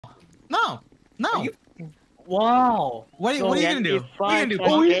No. No. Wow. What are you gonna do? What are you gonna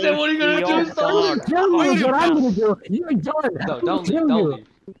do? Oh, he said, what are you gonna do? What I'm gonna do. You're done. No, don't leave. Don't leave.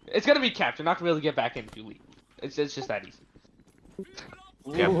 It's gonna be capped. You're not gonna be able to get back in if you leave. It's just that easy.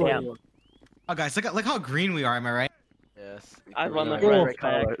 Yeah. Oh, guys, look how green we are. Am I right? Yes. I run the Right back.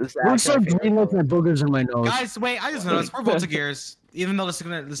 color. We're so green with my boogers in my nose. Guys, wait. I just noticed we're Voltigears. Even though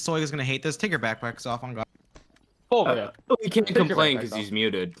this soy is gonna hate this, take your backpacks off on God. Oh yeah. He can't complain because he's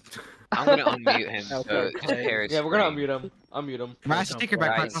muted. I'm gonna unmute him. So Yeah, we're gonna unmute him. Unmute him. Rash, take your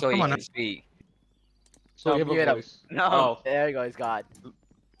backpacks Right, off. so Come you on. can speak. So No, give mute a him. voice. No. Oh. There you go, he's got.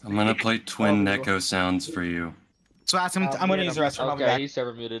 I'm gonna play twin echo sounds for you. So ask him. I'm gonna use the restroom. I'll be Okay, back. he's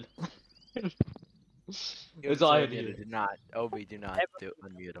server muted. He It's was all I muted. needed. Do not. Obi, do not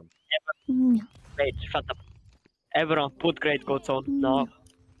unmute him. Wait, shut up. Everyone, put great coats on. No.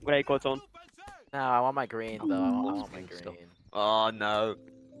 Great coats on. No, I want my green though. I want my green. Oh no.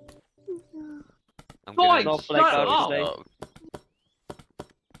 I'm Boy, No shut flag up! out today.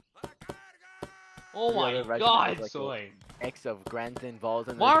 Oh my Yeah, god, like Soy. X of Grant involved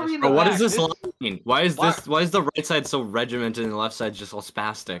in. Why are we in the Bro, what back? does this mean? Why is the right side so regimented and the left side just all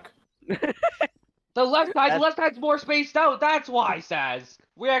spastic? The left side's more spaced out. That's why, Saz.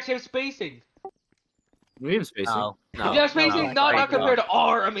 We actually have spacing. We have spacing. No. We have spacing, not compared to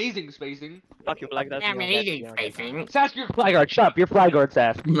our amazing spacing. Fuck you like that. Saz, you're fly guard. Shut up. You're fly guard,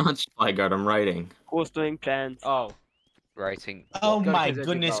 Saz. I'm not spy guard, I'm writing. Who's doing plans? Oh. Writing. Oh Go my to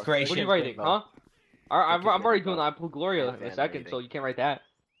goodness Ziggy gracious. What are you writing, huh? I'm already doing I put Gloria in a Fan second, rating. so you can't write that.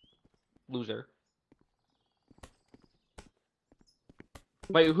 Loser.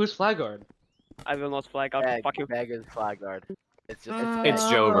 Wait, who's flag guard? I will not flag out. Fuck you. Bag is flag guard. It's It's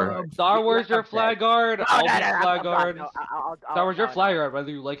Jover. Star Wars, your flag guard. I'll be flag guard. I'll Star Wars, your flag guard, whether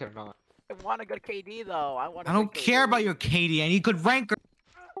you like it or not. I want a good KD though. I don't care about your KD. I need good ranker.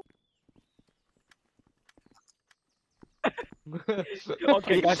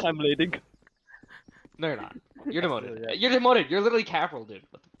 Okay, guys, I'm leading. No, you're not. You're demoted. You're demoted. You're literally capital, dude.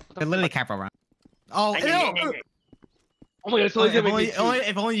 What the I literally cap around. Oh, ew. Oh my god, Sully's gonna make me puke.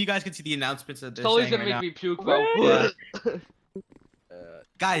 If only you guys could see the announcements of this. Sully's thing gonna right make now. me puke, bro.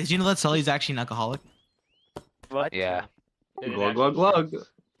 Guys, do you know that Sully's actually an alcoholic? What? Yeah. Glug glug glug.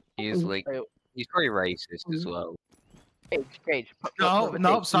 He's like, he's very racist as well. Cage.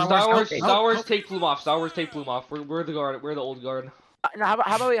 No, Star Wars. Star Wars, take plume off. Star Wars, take plume off. We're the guard. We're the old guard. No, how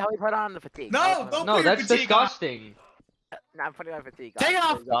about we put on the fatigue? No, don't No, put your that's fatigue on. disgusting. No, I'm putting on fatigue. Take it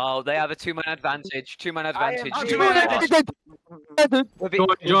off. Oh, they have a two-man advantage. Two-man advantage. Oh, two-man advantage.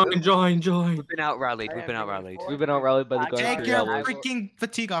 Join. We've been out-rallied. We've been out-rallied. We've been out-rallied by the guard. Take your freaking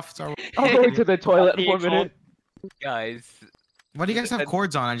fatigue off, Star Wars. I'm going to the toilet in 1 minute. Guys. Why do you guys have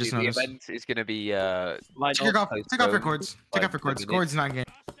cords on? I just The noticed. event is gonna be Take off your cords. Take off your cords. Cords not game.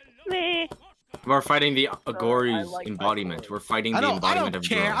 We're fighting the Agori's embodiment. We're fighting the I embodiment don't of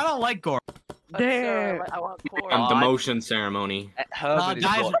care. I Gore. don't like gore. There. I want core. And demotion ceremony. Herman is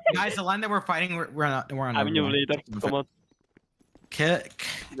what? Guys, the line that we're fighting, we're on. I'm new leader. Come on. Kick.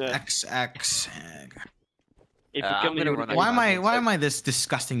 Yeah. XX. If you I'm kill me, gonna you run Why am I this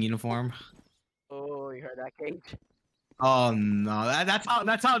disgusting uniform? Oh, you heard that, Cage? Oh no, that's how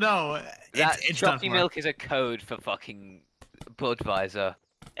no. That It's done chocolate for. milk is a code for fucking Budweiser.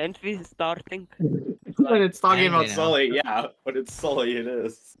 and we starting. When it's talking Angry about now. Sully, yeah. When it's Sully, it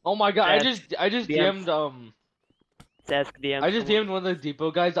is. Oh my god, I That's just the DM'd Ask DM. I just DM'd one of the depot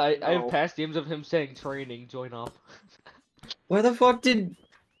guys. I have past DMs of him saying training, join up. Where the fuck did?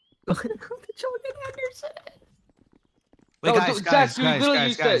 Where the hell did Jordan Anderson? Wait, No, guys, dude, guys, Zach, you guys, literally guys,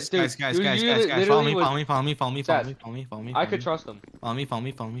 used guys, to- guys, dude, guys, you guys, literally guys, follow me, was- follow me, follow me, follow me, Zach, follow me, follow me, I could trust him. follow me, follow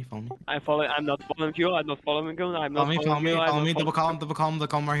me, follow me, follow me. I'm following. I'm not following you. I'm not following you. I'm not Follow me, follow following me, you. I'm follow not me, double following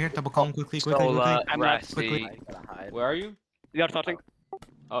column right here, double column, quickly. Sola, I'm not Rasty. I gotta hide. Where are you? you. We are starting.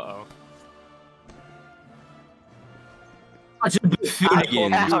 Uh-oh. Such a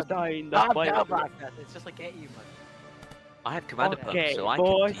buffoonian. Ow. Die in the Stop fight. down like that. It's just like get you, man. I have commander Okay, pump, so I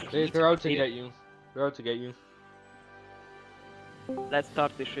boys. can. They're out to get you. They're out to get you. Let's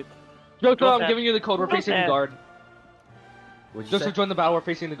start this shit. Jojo, Go I'm Seth. giving you the code. We're Go facing the Seth. guard. What'd you Just say? to join the battle, we're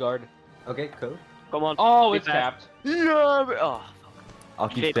facing the guard. Okay, cool. Come on. Oh, Be it's fast. capped. Yeah, but- oh, I'll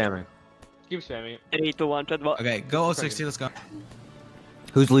keep Shit. spamming. Keep spamming it. 3, 2, 1, shot. Okay, go 060, let's go.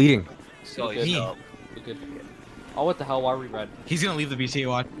 Who's leading? so Good. Me. up. We're good. Oh, what the hell? Why are we red? He's gonna leave the BT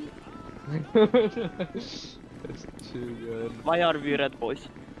watch. It's too good. Why are we red, boys?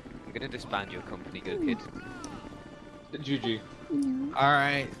 I'm gonna disband your company, good kid. GG.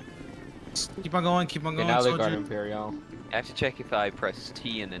 Alright. Keep on going, Okay, now they guard soldier. Imperiale. I have to check if I press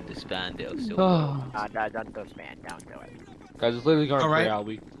T and then disband it or still. Oh. No, don't do spam. Don't do it. Guys, it's literally Garde Alright. Imperiale.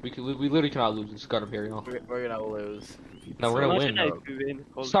 We literally cannot lose. It's Garde Imperiale. We're gonna lose. No, we're gonna win. Nice Bro. to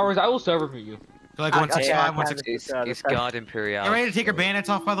win. Star Wars, I will server for you. Feel like 165, 160. It's Garde Imperiale. You ready to take your bandits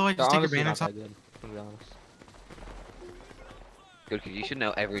off, by the way? Just take your Honestly, bandits not off. that good. To be honest. Good, 'cause you should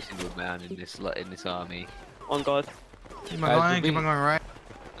know every single man in this army. On God. Keep on Guys, going, keep on going, right?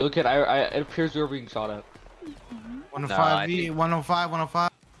 Look at it appears we were being shot at. 105 V, 105, 105.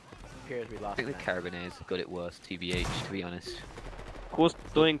 Appears we I lost. think the man. Carabiners got it worse, TBH, to be honest. Who's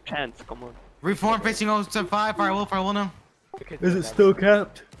doing chants? Come on. Reform facing 075, firewall now. Is it still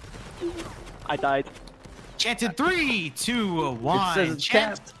capped? I died. Chanted 3, 2, 1. says it's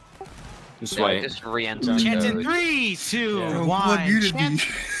Chant. capped. Just No, wait. just re-enter. Chanted 3, 2, Yeah. 1. Chant.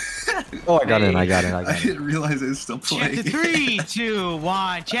 Oh, I got it. I got it. I I got it. didn't realize it was still playing. Chanted 3, 2,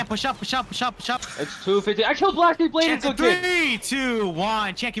 1. Chant, push up, push up, push up, push up. It's 250. I killed Blasty Blade and Chanted Go Kid. 3, 2,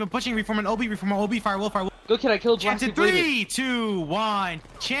 1. Chant, keep on pushing. Reform an OB, reform an OB, firewall, firewall. Go Kid, I killed Blasty Chanted Blade. 3, 2, 1.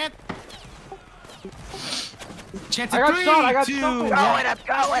 Chant. Chanted I got 3, shot, I got 2, shot. 1. Going, I'm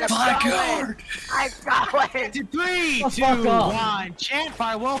going, I'm going! I'm going! Chanted 3, 2, fuck off. 1. Chant,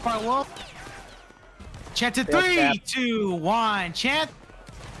 firewall, firewall. Chanted Yeah, 3, yeah. 2, 1. Chant.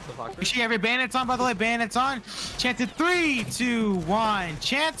 The fuck? Make sure you have your bandits on, by the way. Bandits on. Chanted 3, 2, 1.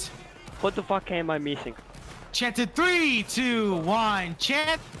 Chant. What the fuck am I missing? Chanted 3, 2, 1.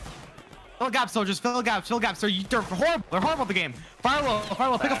 Chant. Fill gaps, soldiers. Fill gaps. Fill gaps. They're horrible. They're horrible at the game. Firewall.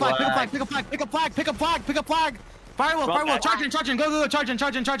 Firewall. Pick a flag. Pick a flag. Pick a flag. Pick a flag. Pick a flag. Pick a flag. Firewall. Drop Firewall. that. Charging. Charging. Go. Go. Go. Charging.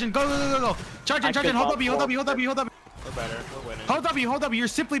 Charging. Charging. Go. Go. Go. Go. Go. Charging. I Charging. pick Hold up W. Hold W. Hold W. Hold W. We're better. We're winning. Hold W. Hold W. You're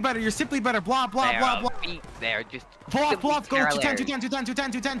simply better. You're simply better. Blah. Blah. Blah. Blah. Blah. Feet there, just Pull off. Pull off. Go. simply 210. 210.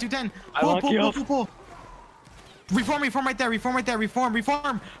 210. 210. 210. 210. I Pull. want Pull. Pull. kills. Pull. Pull. Reform. Reform right there. Reform right there. Reform.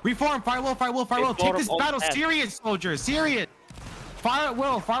 Reform. Reform. Firewall. Firewall. Firewall. Take this Reform battle on serious, soldiers. Serious.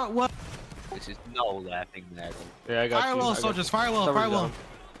 Firewall. Firewall. this is no laughing there. Yeah, I got you. Firewall, I got soldiers. you. Firewall. Somebody's Firewall. down.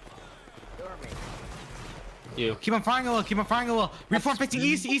 You. Keep on firing a wall. Keep on firing a wall. Reform 15.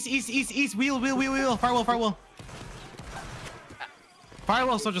 East. East. East. East. East. Wheel. Wheel. Wheel. Wheel. Firewall. Firewall.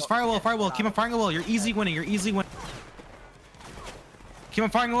 Firewall, soldiers. Firewall. Firewall. Keep on firing a wall. You're easily winning. You're easily winning. Keep on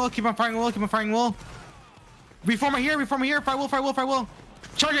firing a wall. Keep on firing a wall. Keep on firing a wall. Reform right here. Reform right here. Firewall. Firewall. Firewall.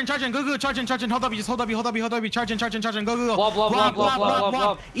 Charging. Charging. Go. Go. Charging. Charging. Hold up. Just hold up. Hold up. Hold up. Charging. Charging. Charging. Go. Go. Go. Blah, blah, blah, blah, blah,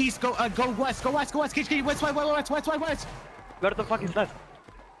 blah. East. Go. Go west. Go west. Go west. West. West. West. West. West. West. West. Where the fuck is that?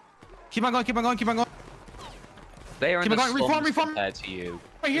 Keep on going. Keep on going. Keep on going. They are in Keep the on going. Reform. slums Reform. compared to you.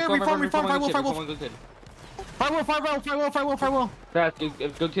 Right here. Reform. Reform. Firewall. Firewall. Go Kid. Firewall. Firewall. Firewall. Firewall. Firewall.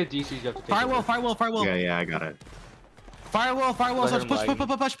 If Go Kid DCs, you have to take Firewall. it. Firewall. Firewall. Yeah, I got it. Firewall, firewall, Let so him push, lag push, me.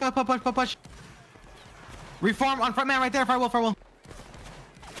 push, push, push, push, push, push. Reform on front man right there, firewall, firewall.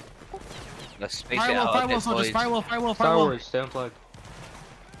 Let's space it Firewall, out a firewall, bit, soldiers, boys. firewall, firewall, Star firewall. Wars, stay on flag.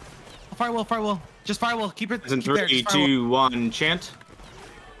 Firewall, firewall. Just firewall, keep it. It's in Keep there, 3, just firewall. 2, 1. Chant.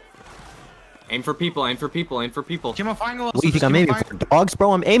 Aim for people. Aim for people. Aim for people. Keep on firewall. What do you think I'm aiming for? Dogs,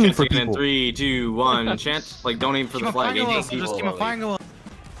 bro? I'm aiming Chant for again in people. 3, 2, 1. Chant. Like, don't aim for Keep the on flag. Aim firewall, for soldiers, people. keep on firewall.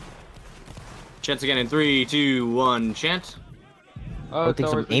 Chant again in 3, 2, 1. Chant. Oh, I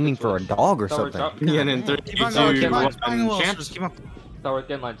think I'm aiming for a dog or Star Wars, something. Again in 3, Keep on 2, going, keep on 1. firewall, Chant. soldiers, keep on. Star Wars,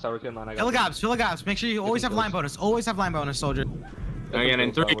 get in line, Star Wars, get in line. I Fill the got gaps, fill the gaps. Make sure you always have line bonus. Always have line bonus, soldier. And again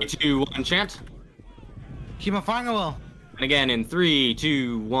in 3, 2, 1. Chant. Keep on firewall. And again in 3,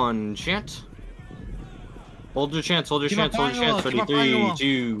 2, 1. Chant. Hold your chance. Hold your Keep on chance. Hold your firing chance. the wall, Ready? keep on firing the 3, wall.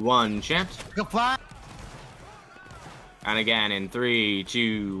 2, 1. Chant. Go fly. And again in 3,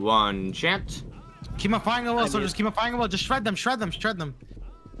 2, 1. Chant. Keep on firing the wall, soldiers. Keep on firing the wall. Just shred them, shred them, shred them.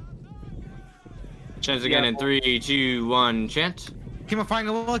 Chant again in 3, 2, 1. Chant. Keep on firing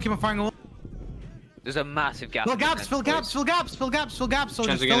the wall. Keep on firing the wall. There's a massive gap. Fill in the gaps, fence, fill boys. gaps, fill gaps, fill gaps, fill gaps,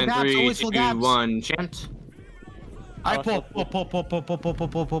 soldiers. Chant again Fill in gaps, 3, always fill 2, gaps. 1. Chant. I pull, pull, pull, pull, pull, pull, pull, pull,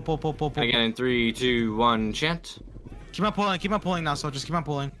 pull, pull, pull, pull, pull. And again in 3, 2, 1. Chant. Keep on pulling now, soldiers. Keep on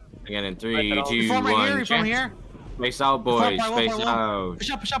pulling. Again in 3, 2, Reform right here, 1. reform Chant. here. Space out, boys. Reform, Space reform. out. Push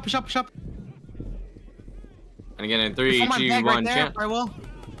up, push up, push up, push up. And again in 3, Reform my 2, bag 1. right there. Chant. Firewall,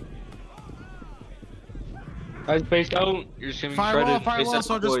 Guys, space out. You're just gonna be firewall, shredded. Space firewall, out,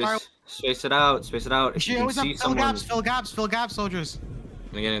 soldiers. Firewall. boys. Space it out. Space it out. Make If sure you you can always have see fill someone. gaps, fill gaps, fill gaps, soldiers.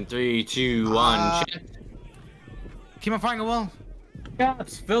 And again in 3, 2, 1. Chant. Keep on firing the wall.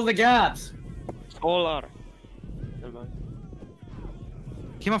 Gaps, fill the gaps. Solar. Never mind.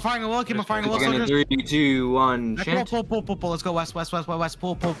 Keep on firing the wall. Keep on firing the wall, Again in soldiers. 3, 2, 1. Pull, Chant. pull, pull, pull, pull. Let's go west, west, west, west, west.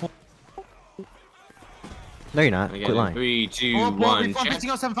 Pull, pull, pull. No, you're not. And again Quit in lying. 3, 2, Pull, pull. 1. Reform Chant.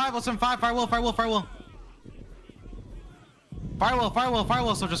 075, 075. Firewall, firewall, firewall. Firewall, firewall,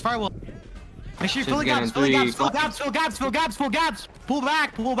 firewall, soldiers. Firewall. Make sure you Chance fill the again gaps, in fill the three, gaps, fill gaps, fill gaps, fill gaps, fill gaps. Pull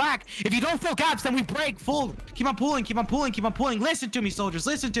back, pull back. If you don't fill gaps, then we break full. Keep on pulling, keep on pulling, keep on pulling. Listen to me, soldiers,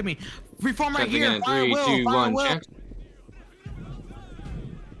 listen to me. Reform right Chance here. again in Fire 3, will, 2, fire 1, will. chance.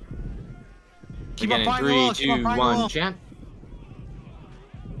 Keep Again on in firing 3, the will, keep on 2, firing the 1, will. chance.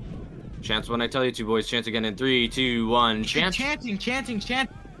 Chance when I tell you to, boys. Chance again in 3, 2, 1, Keep chance. chanting, chanting,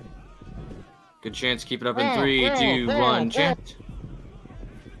 chanting. Good chance. Keep it up in 3, 2, 1, chance.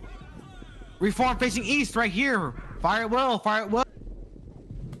 Reform facing east right here. Fire at will, fire at will.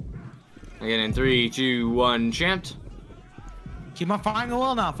 Again in 3, 2, 1, chant. Keep on firing the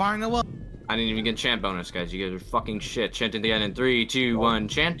will now, firing the will. I didn't even get chant bonus, guys. You guys are fucking shit. Chanting again in 3, 2, 1,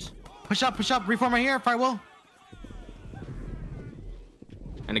 chant. Push up, reform right here, fire will.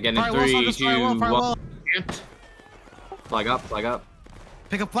 And again in Fire will, 3, soldiers, 2, fire will, fire 1, will. chant. Flag up, flag up.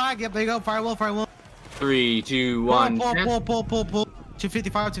 Pick a flag, yep, there you go, fire will, fire will. 3, 2, 1, Pull, chant. pull.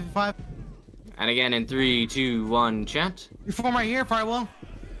 255, 255. And again in 3, 2, 1, chant. Reform right here, fire will.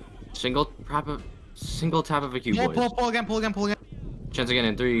 Single tap of a Q, boys. Pull again. Chance again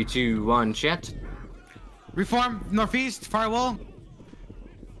in 3, 2, 1, chant. Reform northeast, fire will.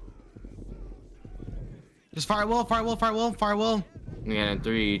 Just fire will. Again in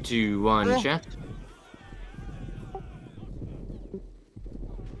 3, 2, 1, Pull. chant.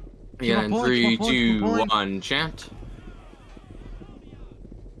 Keep on Again in pulling, 3, keep on 2, pulling. 1, chant.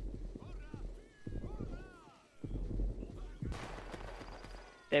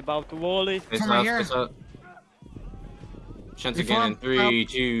 They about to volley. Face Come right up, here. face up. Chance Reform, again in 3,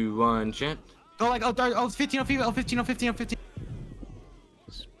 2, 1, chant. Go like, oh, 15, 15.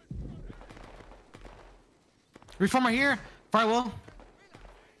 Reform right here, fire will.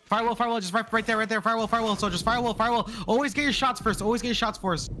 Just right there. Fire will. So just fire will. Always get your shots first.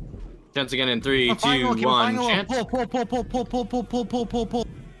 Chance again in 3, Keep on firing 2, the will, keep on 1, firing the will. chant. Pull.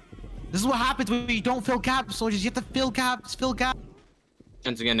 This is what happens when you don't fill gaps, soldiers. You have to fill gaps.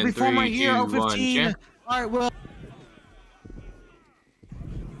 Chance again in Reform 3, right here, 2, 1, 15. chant. Alright, will.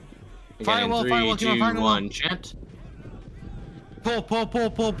 Again Fire in will, 3, keep on 2, firing the will. 1, chant. Pull.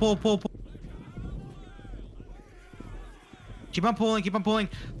 Keep on pulling.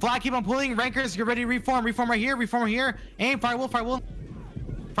 Flag, keep on pulling. Rankers, get ready to reform. Reform right here. Aim, fire will. Flag,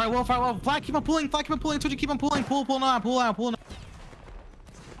 keep on pulling. I told you keep on pulling. Pull now.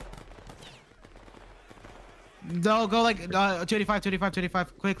 No, go like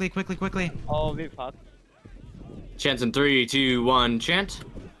 285. Quickly. Oh, we fucked. Chance in 3, 2, 1, chant.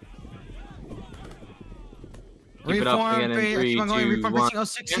 Keep it up again in 3, 2, 1. Reform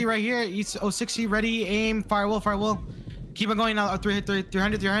 060 right here. East 060 ready. Aim, fire will. Keep on going now.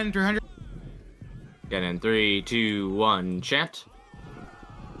 300. Again in 3, 2, 1, chant.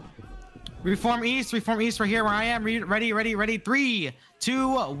 Reform east right here where I am. Ready. 3,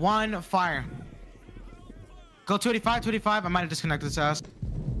 2, 1, fire. Go 285. I might have disconnected this ass.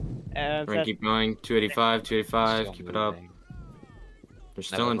 We're gonna keep going. 285. Still Keep it up. moving. They're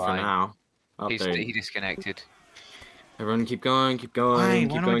still Never in for mind. now. Up there. He disconnected. Everyone keep going. Why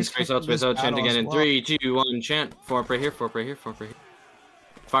don't I Space out. disconnect this Chant battle again as in well? 3, 2, 1, chant. 4 up right here. Fire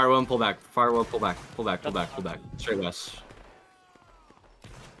will and pull back. Pull back. Straight west.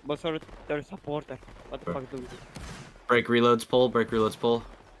 But sorry, there's a supporter. What the fuck do we do? Break reloads, pull.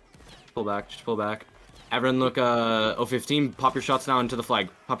 Pull back, just pull back. Everyone look, 015, pop your shots now into the flag.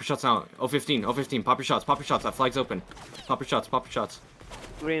 015, pop your shots, that flag's open. Pop your shots.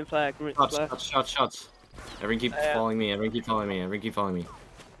 Green flag. Shots. Everyone keep following me,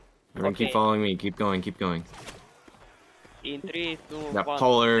 Keep going. In 3, 2, Yep, 1.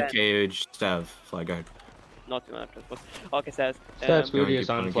 polar, 10. cage, Stev, flag guard. Not even after. Okay, says. That's Keep Moody is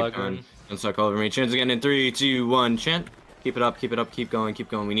going, on keep flag going. run. Don't suck all over me. Chance again in 3, 2, 1, chant. Keep it up, keep going.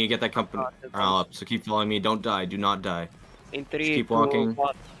 We need to get that company up, so keep following me. Don't die, do not die. In 3, keep 2, walking.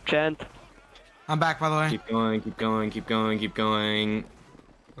 1. Chant. I'm back, by the way. Keep going.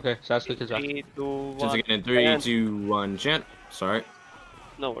 Okay, Sasuke is back. 3, 2, Chance 1. again in 3, 2, 1, chant. Sorry.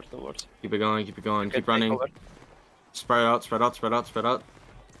 No words. Keep it going. Okay, Keep running. take over. Spread out.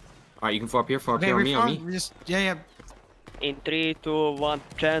 Alright, you can fall up here Okay, on me. reform. Yeah. In 3, 2, 1.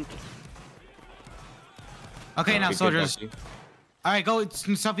 Chant. Okay, now Good, soldiers. got you. Alright, go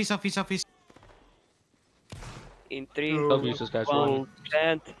southeast. In 3, Love 2, you, Saskatchewan. 1.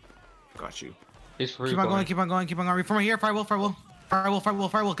 Chant. Got you. He's free. Keep on going. Reform right here, fire will.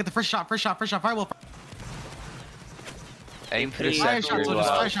 Get the first shot, fire will. Aim for the Fire center shots, as soldiers,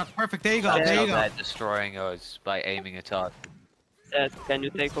 well. fire shots. Perfect, there you go. They're destroying us by aiming a target. Says, can you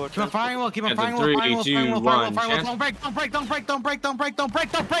take over? Keep on firing will. Chance in 3, 2, 1, chance. Don't break. Fire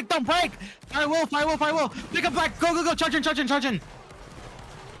will. Pick up back. Go. Charge in.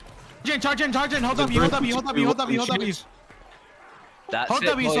 Charge in. Hold W. Hold W. That's Hold it,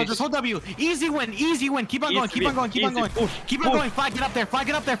 W, boys. soldiers. Hold W. Easy win. Keep on going. Keep on going. Flag it up there.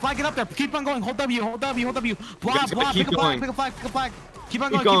 Keep on going. Hold W. Blob. Pick a flag. Keep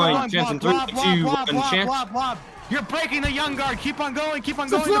on going. Blob. You're breaking the young guard. Keep on going. The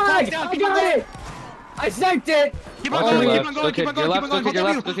flag's down. I got it. I sent it. Keep on going.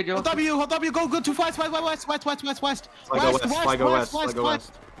 Hold W. Go to west. Fly go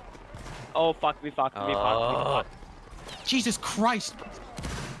west. Oh fuck, we fucked. Jesus Christ.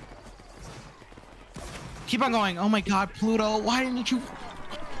 Keep on going. Oh my god, Pluto. Why didn't you?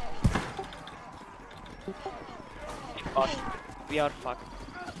 We are fucked.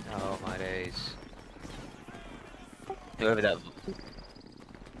 Oh my days. Whoever that.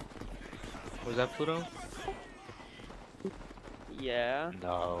 Was that Pluto? Yeah.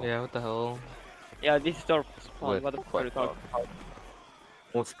 No. Yeah, what the hell? Yeah, this is our spawn. With What the fuck are you talking about?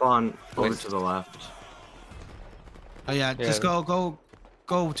 We'll spawn over to the left. Oh yeah, just go to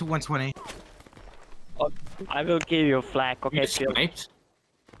 120. I will give you a flag, You okay? sniped?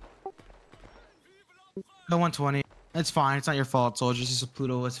 Go 120. It's fine. It's not your fault, soldiers. It's a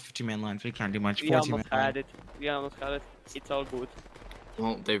Pluto. It's a 15-man line. So we can't do much. We 14 almost man had it. It's all good.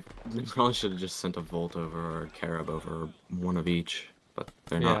 Well, they probably should have just sent a Volt over or a Carib over, one of each. But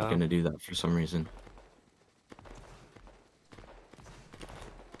they're not Yeah. gonna do that for some reason.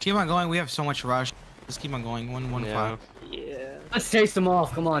 Keep on going. We have so much rush. Just keep on going. 1-1-5. Yeah. Yeah. Let's chase them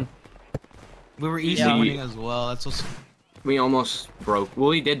off. Come on. We were easily Yeah. winning as well. That's what's. We almost broke. Well,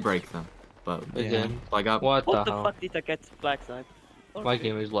 we did break them, but It Yeah. did. flag up. What What the the hell? fuck did I get flag snipe? My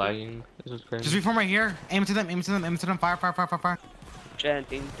game is lagging. This is Just crazy. reform right here. Aim to them. Fire.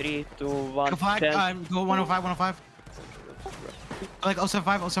 Chant in 3, 2, 1. Go flag. Chant. Go 105. Like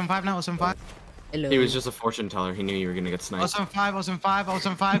 075 now. 075. Hello. He was just a fortune teller. He knew you were gonna get sniped. 075.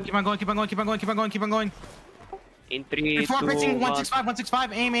 Keep on going. In 3, 2, Reform 1. racing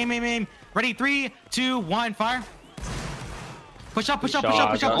 165. Aim. Ready? 3, 2, 1. Fire. Push up. Oh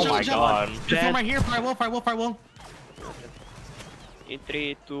my god. Reform right here. Fire wall. In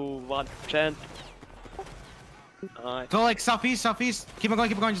 3, 2, 1. Chant. Nice. Go like southeast. Keep on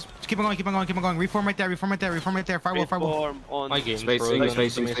going. Just keep on going. Reform right there. Fire wall. Reform on. My game's Spacing.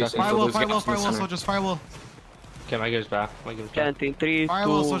 frozen. Firewall, soldiers, firewall. Okay, my game's back. Chant in 3, 2,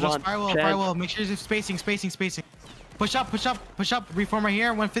 Firewall, 1. soldiers, Chant. firewall. Make sure there's spacing. Push up. Reform right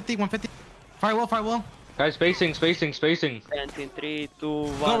here. 150. Firewall. Guys, spacing. Chant in 3, 2,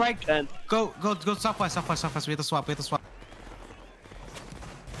 1. Go right. Chant. Go southwest. We have to swap.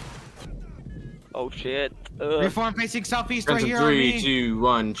 Oh shit. Reform facing southeast right here. 3, 2,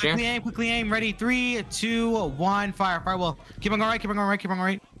 1. Chant. Quickly aim. Ready? 3, 2, 1. Fire. Firewall. Keep on going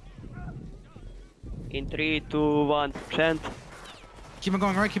right. In 3, 2, 1. Chant. Keep on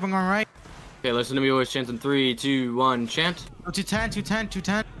going right. Okay, listen to me, boys. Chant in 3, 2, 1. Chant. Go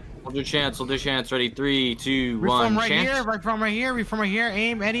 210. Hold your chants. Ready? 3, 2, 1. Reform right Chant. here. Reform right here.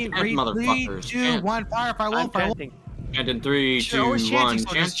 Aim. Any. Chant, 3, motherfuckers. 2, Chant. 1. Fire. Firewall. I'm chanting. Chant in 3, 2, Always 1. chanting,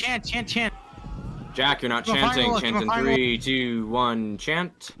 soldiers. Chant. Chant. Jack, you're not Keep on chanting. firing Chant wall, in keep on firing 3, 2, 1.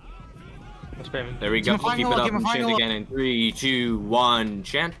 Chant. I'm spamming. There we go. Keep on Keep it firing up wall, and keep on chant firing again in 3, 2, 1.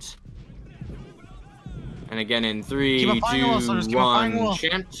 Chant. And again in 3, Keep on firing wall, soldiers, 2, keep on firing 1. wall.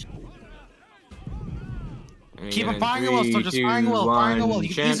 Chant. And Keep again on in firing the wall, 3, soldiers. 2, Firing the wall. 1. You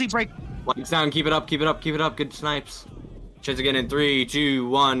can Chant. easily break. Lights down. Keep it up. Good snipes. Chant again in 3, 2,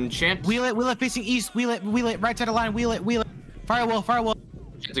 1. Chant. Wheel it facing east. Wheel it. Right side of line. Wheel it. Firewall.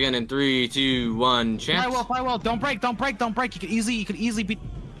 Chant again in 3, 2, 1. Chant. Firewall. Don't break. You could easily beat.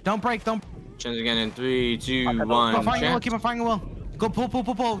 Don't break. Chant again in 3, 2, Keep 1. on firing the wall. Chant. Keep on firing the wall. Go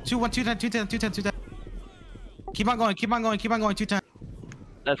pull. 2, 1, 210. Keep on going. 210.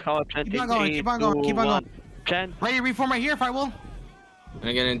 Let's go. Chant Keep in on going, 3, keep on going, 2, keep on 1. going. Chant. Ready. Reform right here. Firewall. And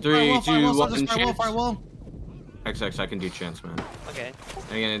again in 3, 2, 1. Chant. Firewall. XX, I can do chants, man. Okay.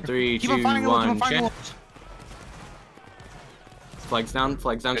 And again in 3, Keep 2, on firing the wall. 1. Chant. Flags down. Keep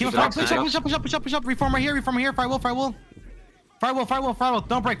on Keep it firing. up. Push up. Reform right here. Firewall.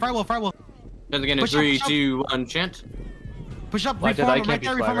 Don't break. Firewall. Then again in Push up, 3, push up. 2, 1. Chant. Push up. Why did I Reform can't right be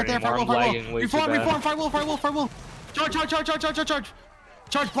there. Reform right there. flagging anymore? I'm lagging way too bad. Reform. Firewall. Charge.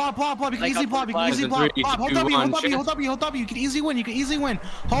 Blob. You can easily blob. Three, Hold two, W. one, Hold W. You can easily win.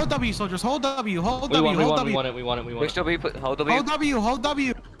 Hold W, soldiers. Hold W. We won it. Push W, hold W. Hold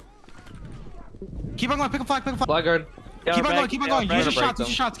W. Keep on going. Pick a flag. Flag guard. Keep on going. Use your break them.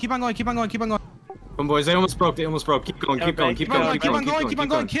 shots. Keep on going. Come boys, they almost broke. Keep going. Keep on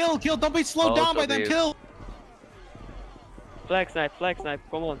going. Kill. Don't be slowed down by them. Kill. Flag snipe.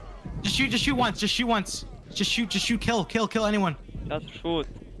 Come on. Just shoot once. Just shoot. Kill anyone. Just shoot.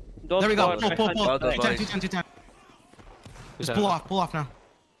 Don't There we go. spawn Pull. behind Well the done, flag. 210. Just pull off now.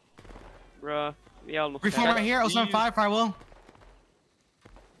 Bruh, we almost Reform had right here. 075. Firewall.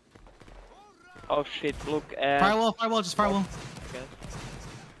 Oh shit, look at... Firewall. Just firewall.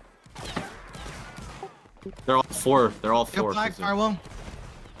 They're all four. They're all Pick a four. flag. Firewall.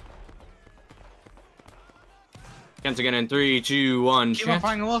 Chance again in 3, 2, 1. Keep on Chance.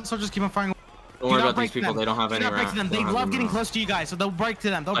 firing the wall. So just keep on firing. Don't worry about these people. They don't have any Do not break round. to them. They love getting close to you guys, so they'll break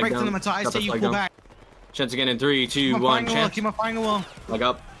to them. They'll break to them until I say you pull back. Chance again in 3, 2, Keep on 1. firing the wall. Chance. Keep on firing the wall. Leg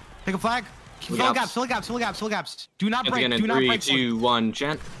up. Pick a flag. Fill gaps. Do not Chance break. again in Do not 3, break. 2, 1.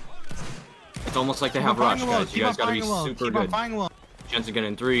 Chance. It's almost like they have rush, guys. You guys gotta be super Keep on good. firing the wall. Chance again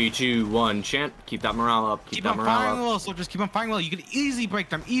in 3, 2, 1. Chant. Keep that morale up. Keep that on morale firing the up. wall. So just keep on firing the wall. You can easily break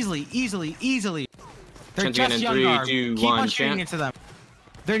them. Easily. They're Chance again just in young 3, guard. 2, Keep 1. on shooting Chant. into them.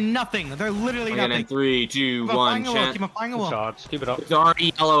 They're nothing. They're literally Again nothing. in 3, 2, Keep on 1. firing the wall. Chant. Keep on firing the wall. Shots. Keep it up. It's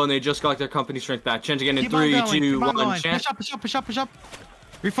already yellow and they just got their company strength back. Chant again in Keep on 3, going. 2, Keep on 1. going. Chant. Push up.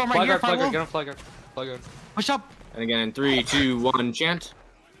 Reform right here. Flagguard, Firewall. get on flagguard. Flagguard. Push up. And again in 3, 2, 1. Chant.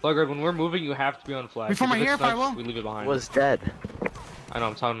 Flagguard, when we're moving, you have to be on flag. Reform If right it here, snipes, Firewall. we leave it behind. Was dead. I know,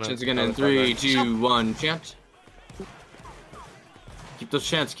 I'm telling you. Chance again in 3, 2, 1. Chant. Keep those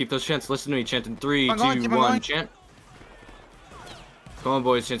chants. Listen to me. Chant in 3, Keep on going, 2, keep on 1. going. Chant. Come on,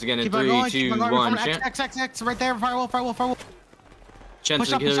 boys. Chance again in Keep on 3, going. 2, Keep on going. 1. Reform Chant. X. Right there. Firewall. Chant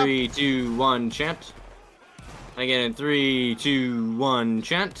Push up, in push up. 3, 2, 1. Chant. And again in 3, 2, 1.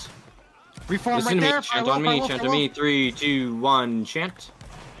 Chant. Reform Listen right to me. there. Chant on me. Chant on me. 3, 2, 1. Chant.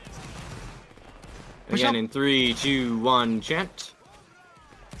 Push Again up. in 3, 2, 1. Chant.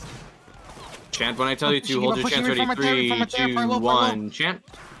 Chant when I tell you to. Hold your chants ready. 3, 2, 1. Chant.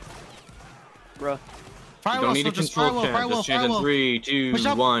 Bruh. You Firewall. don't need So to just control chant. firewall. Just chant in 3, 2, Push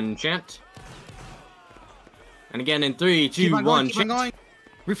up. 1. Chant. And again in 3, 2, Keep on 1. going. Chant.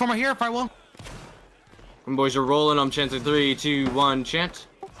 Reform right here. Firewall. Come boys, you're rolling. I'm chanting 3, 2, 1. Chant.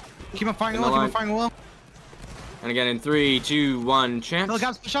 Keep on firing In the the wall. line. Keep on firing the wall. And again in 3, 2, 1. Chant. Fill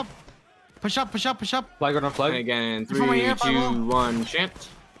gaps. Push up. Flagguard on And flag. again in Reform right 3, here, 2, firewall. 1. Chant.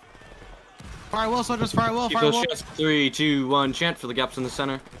 Firewall. So just firewall. Keep those chants. 3, 2, 1. Chant for the gaps in the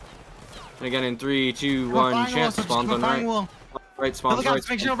center. And again in 3, 2, 1. Chant. Spawns on right. Right, spawns right.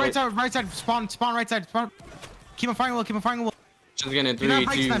 Make sure right side. Spawn right side. Spawn. Keep on firing the wall. Chant again in Do not 3,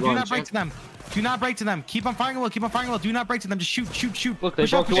 break to 2, them. 1. Do not break Chant. to them. Do not break to them. Keep on firing the wall. Do not break to them. Just shoot. Look, they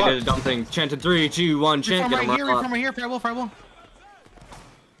Push up, broke push the up. They did a dumb thing. Chant in 3, 2, 1. Chant. Reform Get them right here. up. Firewall.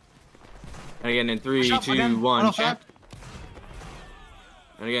 And again in 3, Push up 2, again. 1. 105. Chant.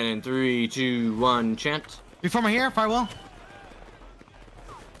 And again in 3, 2, 1. Chant. Reform right here. Firewall.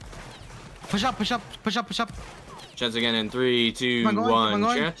 Push up. Chants again in 3, 2, Keep on going, 1. keep on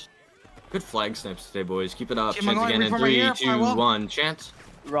going. Chant. Good flag snipes today, boys. Keep it up. Keep on Chants going, again in reform right 3, here, 2, firewall. 1. Chant.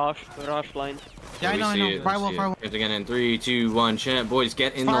 Rush line. Yeah, I We know. see it, Firewall. Chants again in 3, 2, 1. Chant. Boys,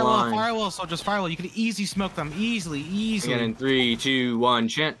 get in the line. Firewall. So just firewall. You can easily smoke them. Easily. Again in 3, 2, 1.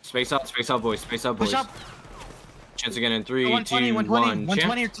 Chant. Space out, boys. Space out, boys. Push up. Chants again in 3, 2, 120. 1.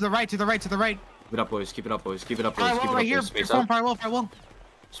 120 Chant. to the right. Keep it up, boys. Keep it up, boys. Keep it up, boys. Keep Firewall it right up, here. boys. Space Reform out. firewall.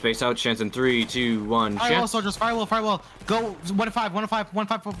 Space out. Chants in 3, 2, 1. Firewall. Chant. So just firewall. Go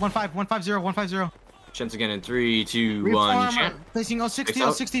 150. Chants again in 3, 2, 1. Reform. Chant. Facing Space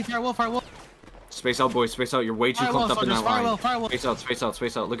out. 060. Firewall. Space out, boys. Space out. You're way too Firewall, clumped up in that soldiers, line. firewall.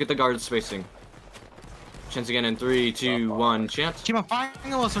 Space out. Look at the guards spacing. Chants again in 3, 2, 1. Chant. Keep on firing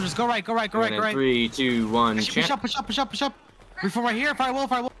the wall. So just go right. Again in 3, 2, 1. Push Chant. up. Reform right here.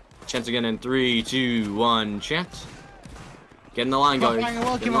 Firewall. Chants again in 3, 2, 1. Chant. Get in the line, Keep on guys. firing the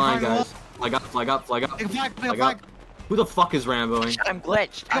wall, Get in keep the on line, firing the guys. Flag up. Pick a flag. Flag up. Who the fuck is Ramboing? I'm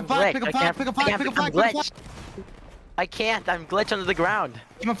glitched. Pick a flag. Pick a flag. I'm glitched. I can't. I'm glitched under the ground.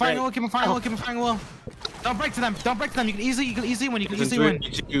 Keep on firing the wall. Don't break to them. You can easily win. In 3,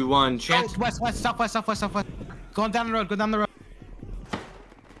 2, 1. Chant. West. Southwest. Going down the road.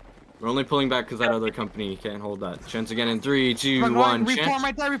 We're only pulling back because that other company can't hold that. Chance again in 3, 2, Reform 1. right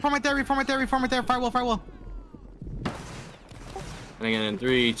Chant. there. Reform right there. Firewall. And again in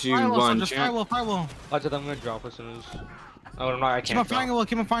 3, 2, Firewall. 1. Just Chant. firewall. I'm gonna drop as soon as. Oh, I'm not. I Keep on can't.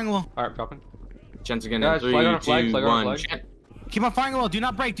 firing the wall. Alright, dropping. Chance again in Guys, 3, flag on a flag, 2, flag on a 1. flag. Chant. Keep on firing the wall. Do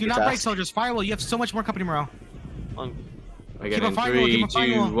not break, soldiers. Firewall. You have so much more company morale. Again Keep on in firing the wall, 3, keep on firing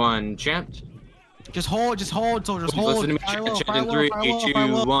the 2, wall. 1. Chant. Just hold, soldiers. Please Hold. listen to me. Firewall, Chant in 3, 2,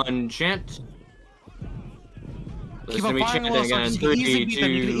 firewall. 1. Chant. Keep Listen to on me. firing Chant the wall, again in soldiers. You 3,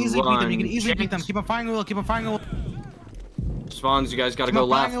 can easily beat them. You can 2, easily beat them. 1. Keep on firing the wall. Keep on firing the wall. Spawns, you guys gotta Keep go on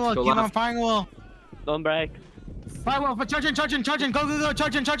left. firing the wall. Go Keep on left. firing the wall. Don't break. Firewall, charge in, go,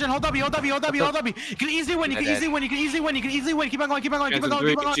 charge in, hold W. You can easily win, you can easily win. Keep on going.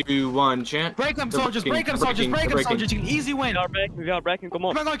 3, 2, 1, chant. Break them, soldiers. You can easily win. We are breaking, come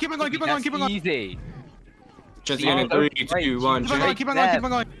on. Keep on going. Easy. Chance again in 3, 2, 1, chant. Keep on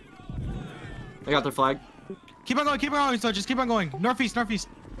going. They got their flag. Keep on going, soldiers. Keep on going. Northeast.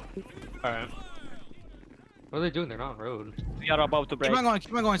 Alright. What are they doing? They're not on road. We are about to break. Keep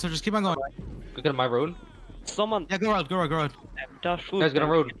on going, soldiers. Keep on going. Go get my road. Someone. Yeah, go road. Just shoot. Guys, get on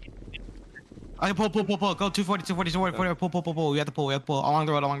road. Okay, pull. Go 240. Pull. We have to pull. Along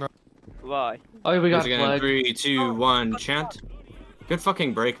the road. Why? Oh, we got Chance again in flag. 3, 2, 1, chant. Good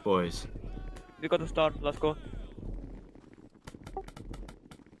fucking break, boys. We got to start. Let's go.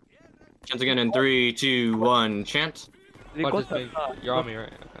 Chance again in 3, 2, 1, chant. We What got does to mean? start. You're on me,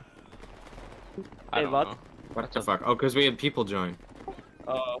 right? Okay. I Hey, don't what? know. What the fuck? Oh, because we had people join.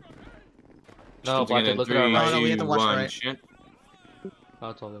 Uh, No, Chance watch again it. in Look 3, at our No, right. we have to 2, watch 1, right. chant. Oh,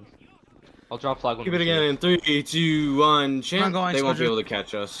 it's all them. I'll drop flag when Keep we it see again in 3, 2, 1, chant. going, They won't be soldier. able to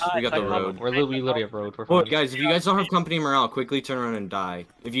catch us. We got the road. We literally have road. We're Well, fine. guys, if you guys don't have company morale, quickly turn around and die.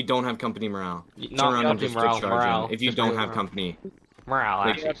 If you don't have company morale, turn Not around and company just morale, discharge morale. in. If you Just don't regular have morale. company, Morale,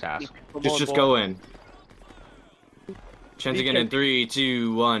 Like, actually, sass. come just on, go boy. in. Chant again in 3,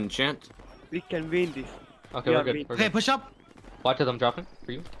 2, 1, chant. We can win this. Okay, Yeah, we're good. we- We're Okay, good. push up. Watch it, I'm dropping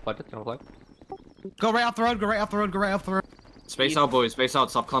for you. Watch it, don't flag. Go right off the road. Space out, boys. Space out.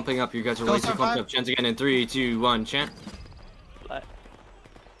 Stop clumping up. You guys are Go way too start clumped five. up. Chant again in 3, 2, 1, chant. Like-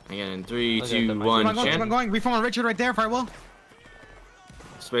 Again in 3, Okay, 2, then, 1, Keep on chant. going. Reform on Richard right there, Firewall.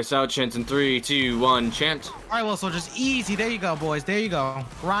 Space out. Chant in 3, 2, 1, chant. Firewall, soldiers. Easy. There you go, boys. There you go.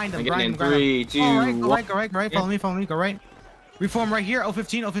 Grind them. Again in Grind them. 3, 2, Go 1. right. Follow me. Go right. Reform right here.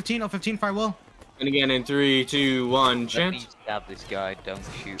 015. Firewall. And again in 3, 2, 1, Let me chant. stab this guy. Don't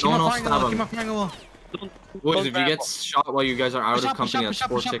shoot. Keep No, on no, firing the stab wall. him. Keep on firing the wall. Boys, Don't if you get shot while you guys are out Push of up, push company, up, that's push up,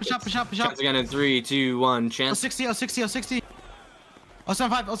 4 push up, tickets. push up. Chance again in 3, 2, 1, chant. 060.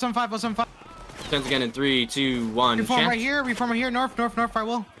 075. Chance again in 3, 2, 1, Reform right chant. here. North,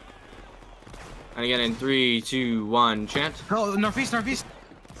 Firewall. And again in 3, 2, 1, chant. Go northeast. And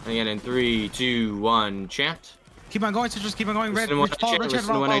again in 3, 2, 1, chant. Keep on going, soldiers. Keep on going. Listen to when I chant, Richard,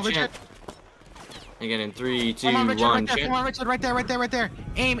 listen to when I Richard. chant. Again in 3, 2, Come on, Richard, 1, right there. Come on, chant. Richard, right there.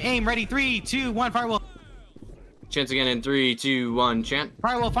 Aim. Ready. 3, 2, 1. Firewall. Chance again in 3, 2, 1, chant.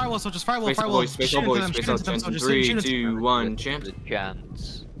 Firewall. Soldiers. Firewall. Space out, boys. Space out, boys. Space out. Chance in 3, 2, 1, chant. The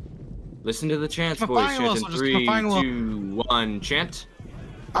chance. Listen to the chants, Keep on boys. firing well, Chant in soldiers. Keep on 3, firing well. 2, 1, chant.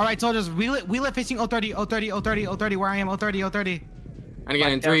 All right, soldiers. Wheel it facing 030. Where I am. 030. And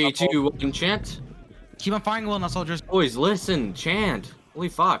again in 3, 2, 1, chant. Keep on firing well now, soldiers. Boys, listen. Chant. Holy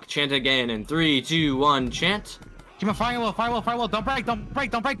fuck. Chant again in 3, 2, 1, chant. Keep on firing well. Firewall. Don't break.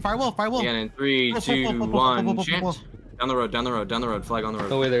 Firewall. Again in 3, 2, 1, chant. Down the road. Flag on the No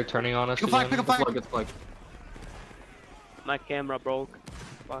road. way they're turning on us. Pick a flag. again. Pick a flag. Get the flag. My camera broke.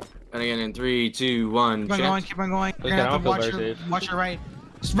 Fuck. And again in 3, 2, 1, chant. Keep on going. You're Okay, gonna I have don't to feel very safe. watch your right.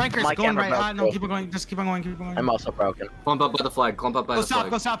 Rankers My going camera right. broke, No, too. keep on going. Just keep on going. I'm also broken. Clump up by the flag. Clump up by Go the south.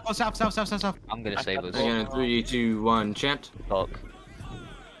 flag. South. I'm gonna save us. Again in 3, 2, 1, chant. Fuck.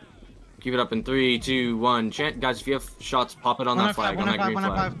 Keep it up in 3, 2, 1, chant. Guys, if you have shots, pop it on that flag, on that green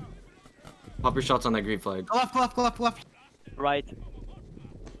flag. Pop your shots on that green flag. Go left. Right.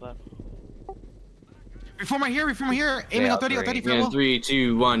 Reform right here. Aiming Yeah, 030. great. Again in Firewall. 3,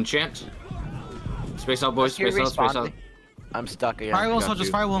 2, 1, chant. Space out, boys. Can you Space out. respawn? I'm stuck again. Firewall, got soldiers.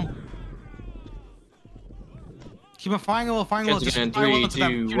 you. Firewall. Keep on firing well. Chance again in 3,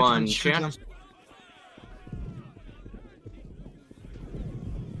 2, 1, chant.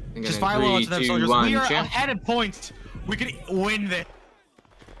 Again Just in fire well 3, to them, 2, soldiers. 1, We are chant. ahead of points. We can win this.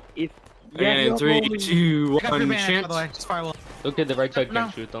 If Again in 3, 2, I got 3 1, man, by the way. chant. Just fire well. Look at the right side, No.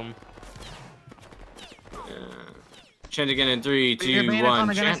 can't shoot them. Chant again in 3, Your 2, bayonet on 1,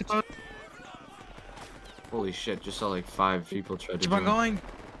 the gun, I chant. suppose. Holy shit, just saw like 5 people try to Keep do on it. going.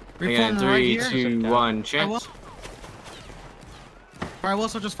 Again in Reform 3, right here. 2, 1, Fire well. chant. Fire well,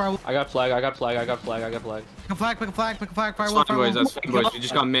 soldiers. Fire well. I got flag. Pick a flag. Fire That's well. fine, boys. That's fine, boys. We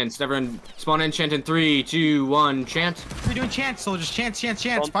just got minced. Everyone, spawn in, chant in 3, 2, 1, chant. We're doing chants, soldiers. Chants.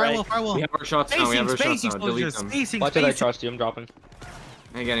 Don't Fire break. well. We have our shots now. We have our shots now. Delete them. Watch it, I trust you. I'm dropping.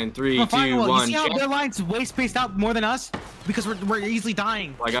 Again in 3, Come on, fire 2, well. You 1, see how their chant. lines way spaced out more than us? Because we're easily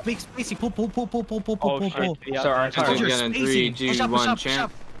dying. Well, I got- Spacing. Pull. Oh shit. Yeah. Sorry. Chant Soldiers, again in 3, spacing. 2, Push up. 1,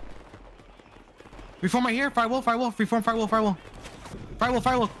 chant. Reform right here. Fire well. Reform. Fire well.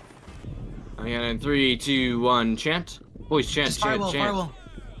 Again in 3, 2, 1, chant. Boys, chant, Just fire chant, well.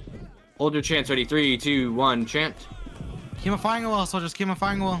 chant. Hold your chants ready. 3, 2, 1, chant. Keep on firing a wall, soldiers. Keep on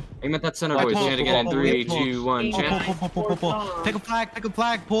firing a wall. Aim at that center, Pull, boys. pull, Chant again in pull, 3, pull, 2, 1, Pull, chant. pull. Pick a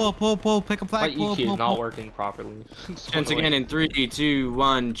flag. Pull. Pick a My flag. Pull, EQ is pull. not working properly. Chant again in 3, 2,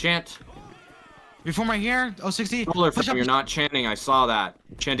 1, chant. Reform right here. 060. Solar Push from up. you're not chanting. I saw that.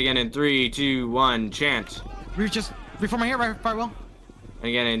 Chant again in 3, 2, 1, chant. Just reform right here, right, Firewall. And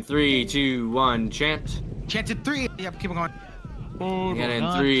again in 3, 2, 1, chant. Chant it 3. Yep, keep on going. Again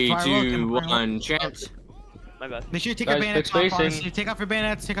in 3, 2, 1, chant. My bad. Make sure you take Guys, your bayonets fix off, spacing. honestly. Take off your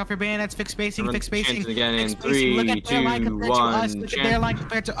bayonets, fix spacing, Chant fix spacing. again in Fix spacing. Look 3, at their line 2, compared to us. 1, Look at their chant. line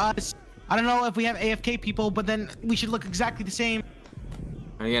compared to us. I don't know if we have AFK people, but then we should look exactly the same.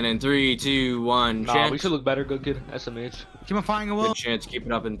 And again in 3, 2, 1, Nah, chant. we should look better, good kid. SMH. Keep on firing a wall. Good chance. Keep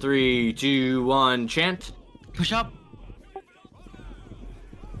it up in 3, 2, 1, chant. Push up.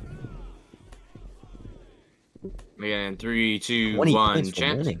 Again in 3, 2, 20 1, points for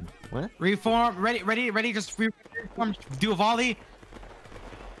chant. winning. What? Reform. Ready. Just reform. Do a volley.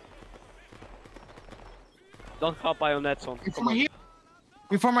 Don't have bayonets on. Reform right here.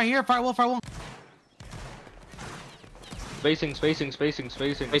 Reform right here. Firewall. Spacing. Space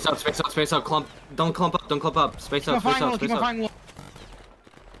out. Clump. Don't clump up. Space Keep on out, space firing out, wall. space Keep on out. firing wall.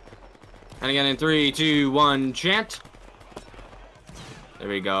 And again in 3, 2, 1, chant. There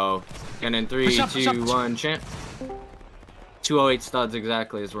we go. And in 3, Push up. 2, 1, chant. 208 studs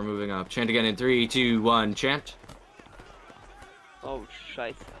exactly as we're moving up. Chant again in 3, 2, 1, chant. Oh,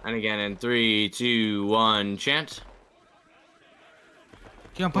 shite. And again in 3, 2, 1, chant.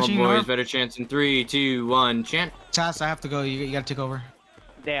 Keep on Come on, pushing boys, north. better chance in 3, 2, 1, chant. Tass, I have to go. You gotta take over.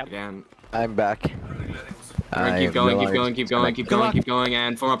 Damn. Again. I'm back. Alright, keep going,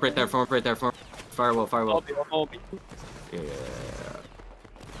 and form up right there. Firewall. Obi. Yeah.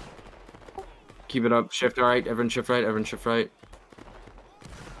 Keep it up, shift right, everyone shift right. Everyone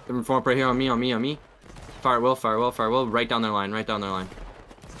form up right here on me. Firewall, right down their line.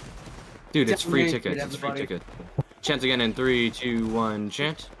 Dude, it's free tickets, Chant again in 3, 2, 1,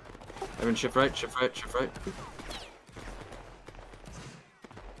 chant. Everyone shift right.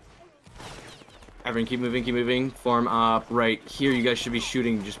 Everyone keep moving. Form up right here. You guys should be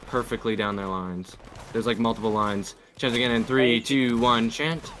shooting just perfectly down their lines. There's like multiple lines. Chant again in 3, 2, 1,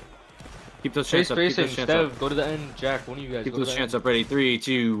 chant. Keep those chants up. Stev, go to the end. Jack, one of you guys. Keep go to those the chants end. up. Ready? 3,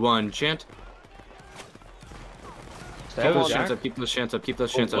 2, 1, chant. Stev, Keep those chants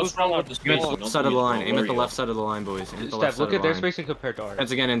up. What's wrong with the Aim at the space? left side of the line. Aim at the left side of the line, boys. Aim at the left Stev, side look of at the their line. spacing compared to ours.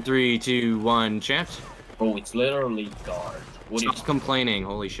 Chants again in 3, 2, 1, chant. Bro, it's literally guard. What do you Stop complaining.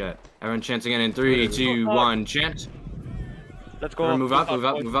 Holy shit. Everyone chants again in 3, 2, 1, chant. Let's go. Everyone move up.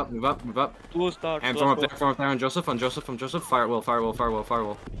 2 stars. And form up there on Joseph.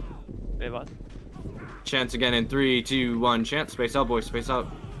 Firewall. Wait, what? Chants again in 3, 2, 1, chant. Space out, boys. Space out.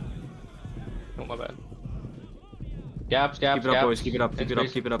 Oh, my bad. Gaps. Keep it up, boys. Keep it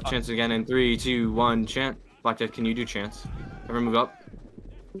up. Chants again in 3, 2, 1, chant. Blackjack, can you do chants? Everyone move up.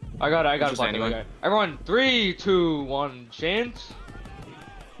 I got it. Just anyone. Everyone, 3, 2, 1, chant.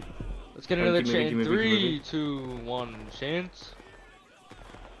 Let's get another chant. Keep moving. 3, 2, 1, chant.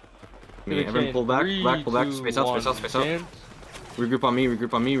 Everyone pull back. Pull back. Space out. Chant. Regroup on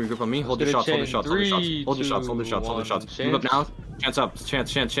me. Hold your shots. Move up now. Chance up.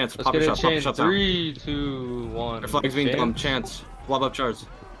 Chance. Pop your shots now. 3, 2, 1. Their flag's being dumped. Chance. Blob up charge.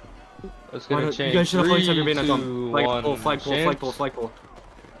 Let's get a chant. You guys should have flags have your 3, bayonets 2, on. 1. Flag pull.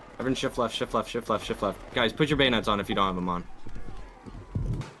 Everyone shift left. Guys, put your bayonets on if you don't have them on.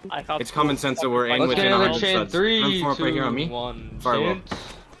 It's common sense that we're in Let's within get another 100 chant. studs. 3, Form up right here on 2, me. 1. Firewall. Chant.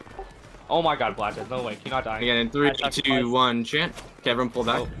 Oh my god, Blackjack. No way. You're not dying. Again in 3, 2, 1, chant. Okay, everyone pull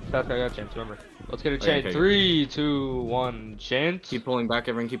back. Oh, that's I got a chance, remember. Let's get a chant. Okay. 3, 2, 1, chant. Keep pulling back,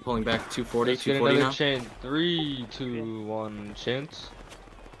 everyone keep pulling back. 240, Let's get 240 another now. chant. 3, 2, 1, chant.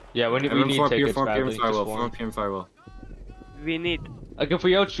 Yeah, we Everyone need form up here, tickets form up here badly. in firewall. Just Form one. up here in firewall. We need Like, if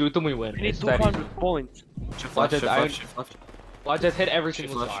we outshoot them, we win. we need It's that easy. 200 points. Shift Watch left, it, shift left. Well, I just hit every Shift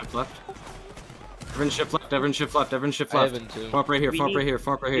single left, shot. shift left. Everyone shift left, everyone shift I left. haven't too. Form up right here, We form up right need- here,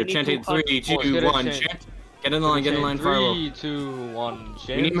 form up right we here. need Chant in 200 3, 2, points. Get a 1, chant. chant. Get in the line, firewall. 3, 2, 1, chant.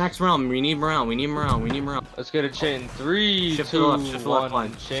 We need max realm, we need morale. Let's get a chant. 3, Shift to the 2, left, shift to the left 1,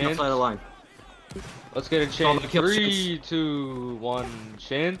 line. Shift chant. side of the line. Let's get a chant. the kill 3, 2, 1,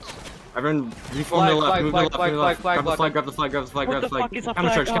 chant. Everyone reform to the left, move to the left, flag, move to the left. flag, Grab the flag. flag, grab the flag, grab the flag, What grab the the fuck flag. is a Counter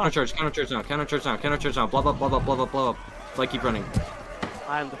flag? charge now. Blow up. Flag keep running.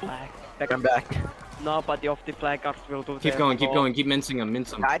 I'm the flag. I'm back. Nobody of the flag guards will do Keep their going, job. keep mincing them.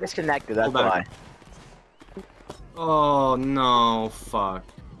 I disconnected, that's Pull back. why. Oh no, fuck.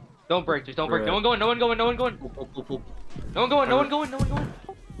 Don't break, just don't break. Right. No one going. Pull. No one going.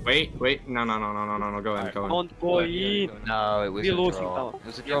 Wait. No. Go in. Don't go in. No, it was We're a losing draw. now. It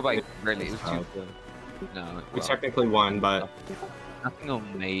was a draw, but really, it was too. No, We well, technically won, but nothing will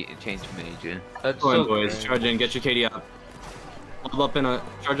change major. That's go in, so boys. great. Charge in. Get your KD up.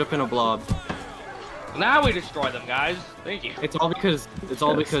 Charge up in a blob. Now we destroy them, guys. Thank you. It's all because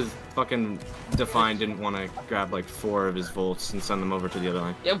fucking Define didn't want to grab like 4 of his volts and send them over to the other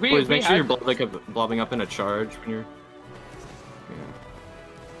line. Yeah, Boys, make sure had you're blobbing up in a charge when you're.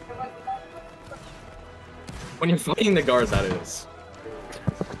 Yeah. When you're fighting the guard, that is.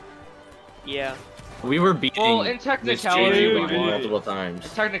 Yeah. We were beating. Well, in this technicality, JJ we line won. multiple times.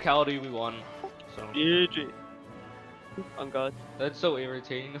 In technicality, we won. So GG. Oh god. that's so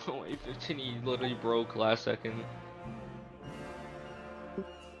irritating. A15, he literally broke last second.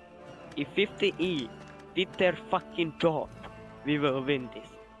 If 50E did their fucking job, we will win this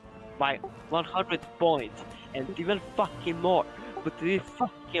by 100 points and even fucking more. But we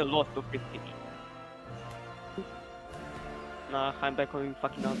fucking lost to 50E. Nah, I'm back on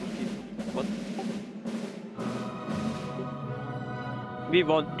fucking out. What? We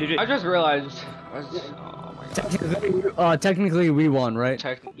won. I just realized. Oh my god. Technically, we won, right?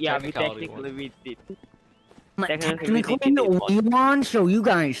 Yeah, we technicality technically won. we did. Technically, we did we won, so you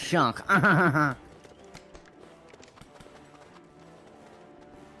guys suck. That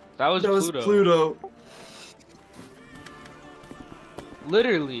was Pluto. Pluto.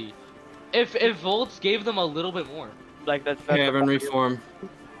 Literally, if Volts gave them a little bit more, Like that's. Hey, everyone reform.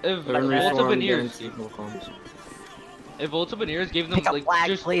 if Everyone Volts reform. Veneers, Get into comms. if Volts Veneers gave them Pick a like flag,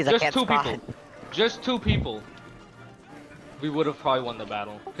 just, please. I just can't two spot. people, just 2 people, we would have probably won the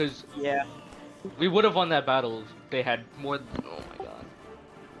battle. Cause Yeah. we would have won that battle if they had more. Oh my god.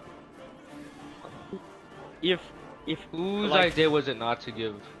 If Whose like, idea was it not to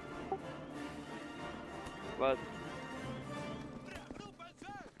give? What?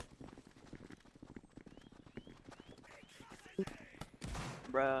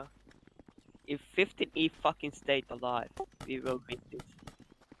 Bruh. If 15E fucking stayed alive, we will win this.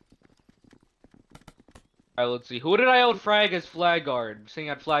 Alright, let's see. Who did I outfrag as flag guard? Saying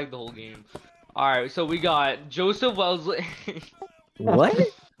I'd flagged the whole game. Alright, so we got Joseph Wellesley. What?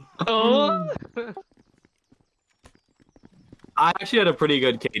 Oh! I actually had a pretty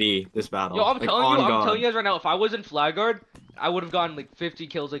good KD this battle. Yo, I'm Like, telling on you, I'm God. telling you guys right now, if I wasn't flag guard, I would have gotten like 50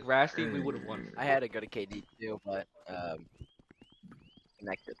 kills like Rasty and we would have won. I had a good KD too, but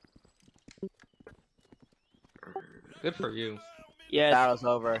connected. Good for you. Yes. Battle's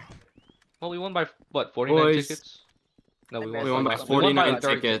over. Well, we won by what? 49 Boys. tickets? No, we We won won by like 49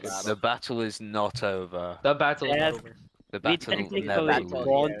 30 tickets. The battle is not over. That battle is Yes. over. The We battle technically never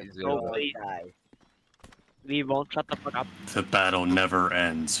won, is so over. please, we won't shut the fuck up. The battle never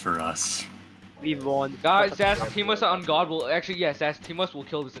ends for us. We won. Guys, ask Timus on God will actually yes, ask Timus will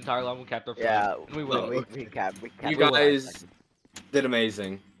kill this entire line. We'll cap their flag. Yeah, And we we will. recap. You guys did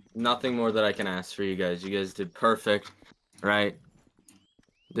amazing. Nothing more that I can ask for you guys. You guys did perfect, right?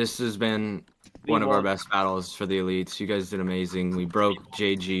 This has been one of our best battles for the elites. You guys did amazing. We broke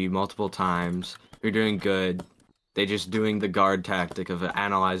JG multiple times. You're doing good. They just doing the guard tactic of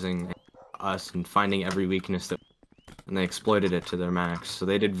analyzing us and finding every weakness that, and they exploited it to their max. So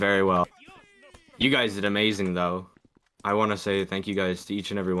they did very well. You guys did amazing though. I want to say thank you guys to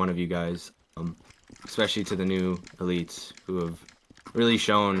each and every one of you guys, especially to the new elites who have really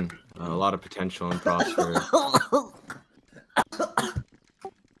shown a lot of potential and prosper.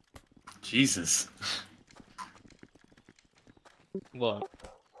 Jesus. What?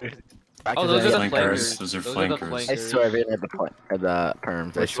 Back Oh, to those the- are the Flankers. flankers. Those are the flankers. I swear we didn't have the point of the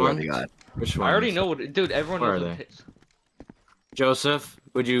perms. I Which swear to ones? God. Which I already ones? know what, dude. Everyone Where knows are what they? it is. Joseph,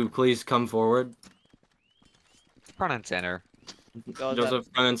 would you please come forward? Front and center. Joseph,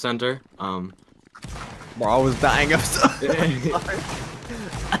 front and center. Bro, I was dying of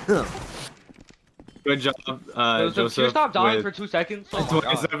Good job, Joseph, can you Joseph. stop dying with for 2 seconds? Oh my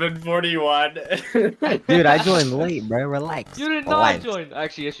God. 27:41. Dude, I joined late, bro. Relax. You did not Relax. join.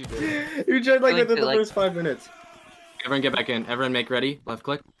 Actually, yes, you did. You joined like Like, within the like- first 5 minutes. Everyone get back in. Everyone make ready. Left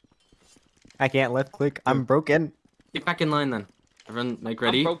click. I can't left click. I'm broken. Get back in line then. Everyone make I'm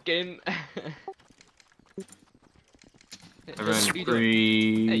ready. broken. Everyone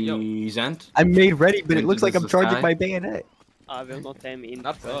yo. present. I'm made ready, but it Into looks like the I'm charging sky. my bayonet. I will not aim in.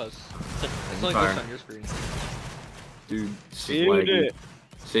 Not for us. It's like Fire. this on your screen. Dude, this is Dude. laggy.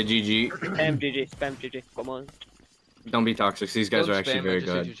 Say GG. Spam GG, spam GG, come on. Don't be toxic. These guys Don't are actually spam, very I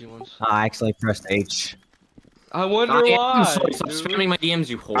just said good. GG once. I actually pressed H. I wonder I am why. sorry. Stop dude. spamming my DMs,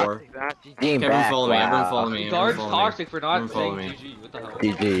 you whore. Game Everyone back. follow me. Everyone Wow. follow me. Everyone Guard's follow me. toxic for not Everyone saying follow me. GG. What the hell?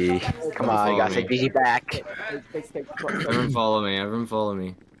 GG. Come on, you gotta say GG back. Everyone follow me. Everyone follow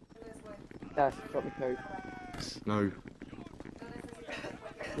me. Dash, drop me code. No.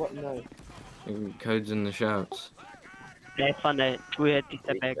 What? No. Codes in the shouts. Stefan, tu är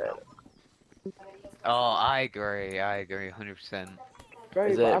tillbaka. Oh, I agree. I agree 100%. Bro,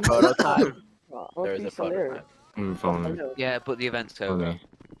 Is but it I'm prototype? What There is a prototype. Follow me. Yeah, but the event's Follow over. me.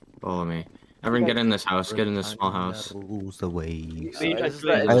 Follow me. Everyone get in this house. Get in this small house. Rules the waves.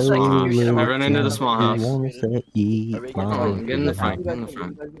 Everyone into the small house. Come on, get in the front. Get in the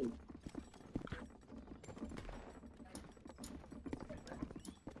front.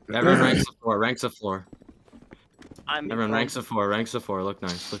 Everyone ranks the floor. Ranks the floor. Everyone ranks the floor. Ranks the floor. Look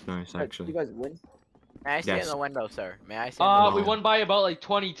nice. Look nice, actually. You guys win? May I see Yes. in the window, sir? May I see in the We window? won by about like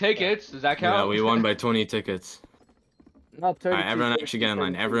 20 tickets. Does that count? Yeah, we won by 20 tickets. Not 32. Alright, everyone actually get in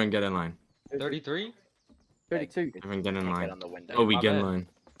line. 32. Everyone get in line. 33? 32. Everyone get in line. on the window. Oh, we My get in bad. line.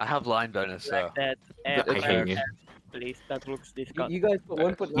 I have line bonus, so. That, I hate you. please, that looks disgusting. You guys put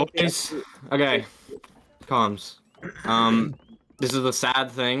 1.9. Boys, okay. Comms. This is a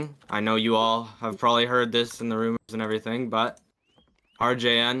sad thing. I know you all have probably heard this in the rumors and everything, but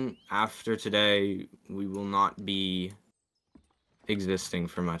RJN, after today, we will not be existing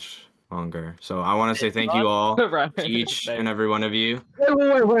for much longer. So I want to say thank you all, Right. to each and every one of you.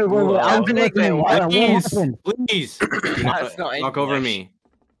 Wait. I'm Please, do not talk over me.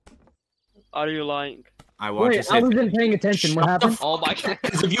 Are you lying? I want to say. I wasn't paying attention. What happened? Oh my god.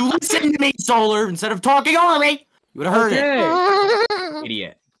 Because if you listen to me, Solar, instead of talking over me, you would have heard it.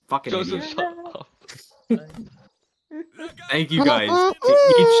 Idiot. Fucking Joseph, idiot. shut up. Thank you guys.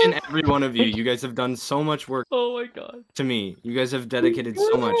 To each and every one of you. You guys have done so much work Oh my god. to me. You guys have dedicated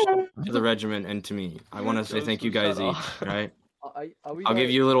so much to the regiment and to me. I want to say thank you guys Joseph, each, shut right? Are we I'll give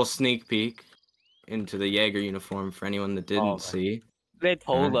guys- you a little sneak peek into the Jaeger uniform for anyone that didn't see. Wait,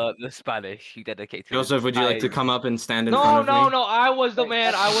 Hold up, the Spanish. You dedicated. Joseph, would you like to come up and stand in front No, of no, me? no. I was the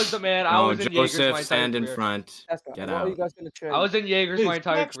man. I was the man. I No, was in Jaeger's my Joseph, entire stand in career. front. That's fine. Get What are you out. guys gonna trade? I was in Jaeger's my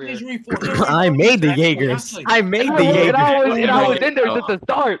entire career. I made the Jaegers. I made the And I was, Jaegers. and I was in there Oh. since the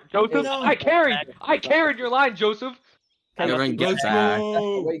start, Joseph. No. I carried your line, Joseph. Everyone get Let's back.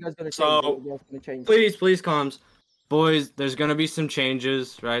 go. What are you guys gonna change? So, What are you guys gonna change? Please, comms. Boys, there's gonna be some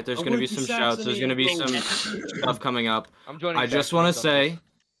changes, right? There's I gonna be want some the shouts. There's gonna be some Saxony stuff coming up. I'm joining. I just Saxony want to something.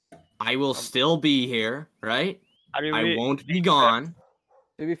 say, I will still be here, right? Are you I won't be gone.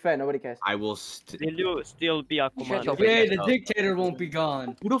 To be fair, nobody cares. I will Will you still be a commander? Yeah, the dictator won't be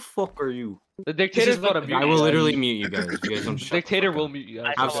gone. Who the fuck are you? The dictator's not a I will literally mute you guys. You guys don't shut the Dictator fuck will up. mute you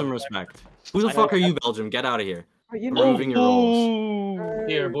guys. Have some respect. Who the fuck are you, Belgium? Get out of here. You Removing your roles.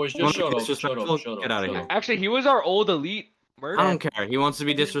 Here, boys, You want just to be shut up. Shut disrespectful? up. Shut up. Get out of shut here. up. Actually, he was our old elite I murder. don't care. He wants to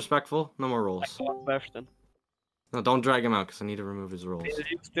be disrespectful. No more roles. Person. No, don't drag him out because I need to remove his roles. Will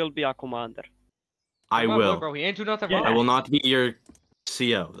you still be a commander? I Come on, will. bro. He ain't do nothing Yeah. wrong. I will not be your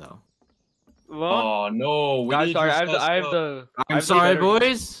CO though. What? Oh no, we Guys, need sorry. to I have discuss the. I I'm have the sorry, better-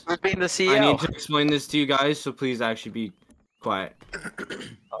 boys. Who's being the I CEO? need to explain this to you guys, so please actually be quiet.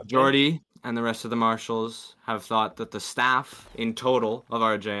 Jordy and the rest of the marshals have thought that the staff in total of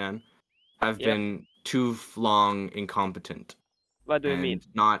RJN have Yeah. been too long incompetent What do you and mean?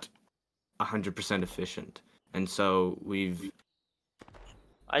 not 100% efficient. And so we've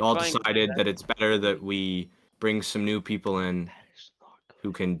I all trying- decided that it's better that we bring some new people in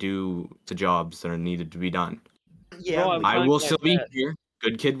who can do the jobs that are needed to be done. Bro, I'm I trying will like still be that. here.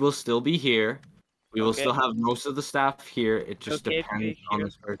 Good Kid will still be here. We will Okay. still have most of the staff here. It just Okay, depends be on here.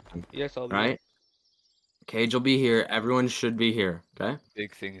 this person, Yes, I'll be. right? Cage will be here. Everyone should be here. Okay.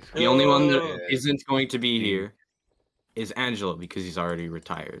 Big things. The only one that Oh. isn't going to be here is Angelo because he's already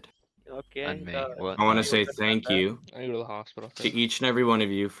retired. Okay. And me. What? I want to say thank you I go to the hospital. to each and every one of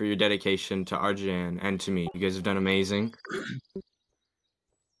you for your dedication to RJN and to me. You guys have done amazing.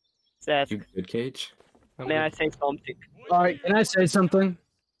 Seth, You good, Cage? may I say something? Alright, can I say something?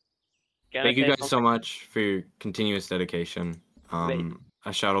 Can Thank I you say guys so something? much for your continuous dedication.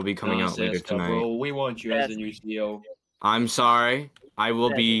 A shout will be coming out later Nonsense, tonight. Bro, we want you as the new CEO. I'm sorry. I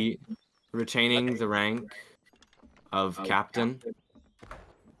will be retaining the rank of captain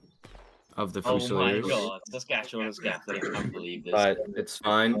of the Oh my Fusiliers. god, Saskatchewan is captain. I can't believe this. But it's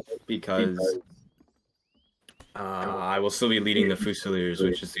fine because I will still be leading the Fusiliers,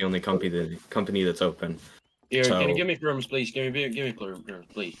 which is the only company that's open. Here, so- can you give me plums, please? Give me plums,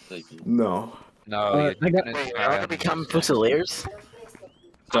 please, please. No. No, I got- Wait, we're gonna become Fusiliers?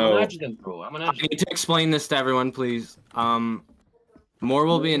 I'm So an adjutant, bro. I'm an I adjutant. need to explain this to everyone, please. More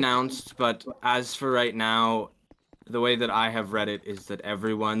will be announced, but as for right now, the way that I have read it is that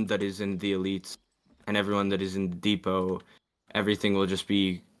everyone that is in the elites and everyone that is in the depot, everything will just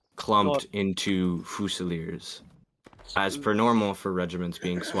be clumped into Fusiliers, as per normal for regiments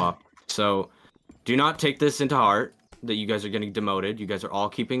being swapped. So, do not take this into heart that you guys are getting demoted. You guys are all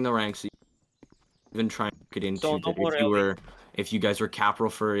keeping the ranks. Even trying to get into So, that. If you guys were Caporal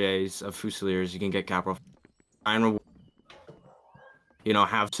Fouriers of Fusiliers, you can get Caporal. Try and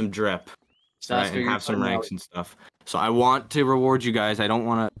have some drip, right, and have some ranks and stuff. So I want to reward you guys. I don't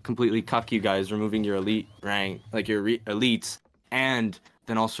want to completely cuck you guys, removing your elite rank, like your elites, and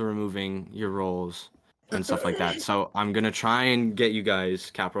then also removing your roles and stuff like that. So I'm gonna try and get you guys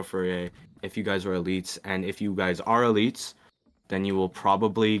Caporal Fourier if you guys are elites, and if you guys are elites, then you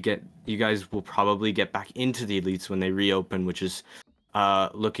guys will probably get back into the elites when they reopen, which is,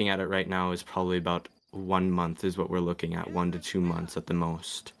 looking at it right now, is probably about 1 month is what we're looking at, 1 to 2 months at the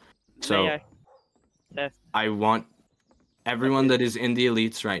most. So I want everyone that is in the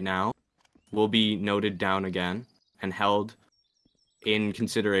elites right now will be noted down again and held in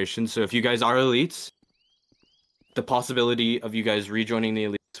consideration. So if you guys are elites, the possibility of you guys rejoining the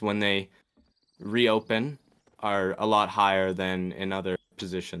elites when they reopen are a lot higher than in other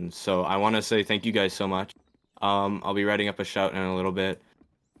positions. So I want to say thank you guys so much. I'll be writing up a shout in a little bit,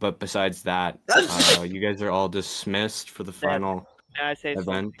 but besides that, you guys are all dismissed for the final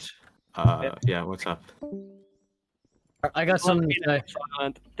event. Yeah, what's up? I got something to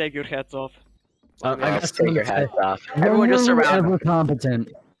say. Take your hats off. I got Take something your to say. hats off. Everyone just surround ever competent.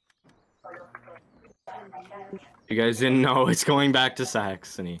 You guys didn't know it's going back to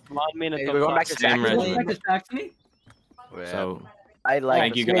Saxony. 1 minute. Hey, we're going back to Same Saxony? regiment. Yeah. So I like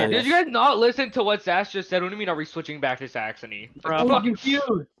thank you guys. Did you guys not listen to what Sass just said? What do you mean are we switching back to Saxony? I'm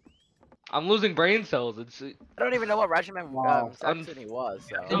confused. I'm losing brain cells. It's I don't even know what regiment Saxony was.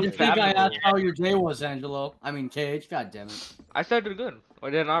 So. I think I asked how your day was, Angelo. I mean, Cage. God damn it. I said it good. Or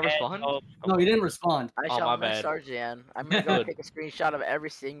did I not respond? No, you didn't respond. I Oh, shall my miss bad. Sergeant. I'm gonna go take a screenshot of every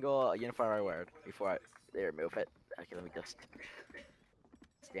single uniform I wear before they remove it. Okay, let me just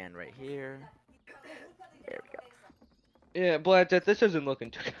stand right here. There we go. Yeah, but this isn't looking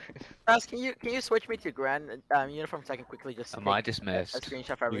too good. Ross, can you switch me to grand uniform so I can quickly just Am I take dismissed? a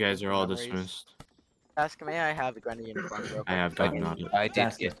screenshot for You every guys are all memories? dismissed. Ask, may I have the grand uniform? Real I have quick? gotten on it. I did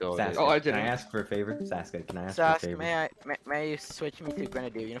Saska, get all Saska, this. Oh, I Can didn't. I ask for a favor? Saska, can I ask Sask, for a favor? may you switch me to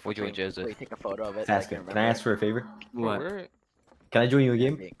grenadier uniform? Would you and so I can Joseph? quickly take a photo of it. so I Saska, can I remember ask it? for a favor? What? Where- Can I join you a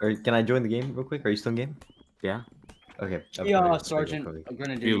game? Or can I join the game real quick? Are you still in game? Yeah. Okay. Yeah, Sergeant. I'm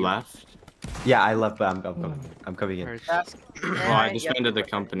gonna do. You left? Yeah, I left, but I'm coming. I'm coming in. Sask, Oh, may I get disbanded the the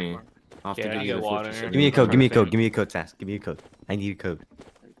company. I'll have to Yeah, give I you get the water. full Give me a code. Give me a code. percent. Give me a code, Sask. Give me a code. I need a code.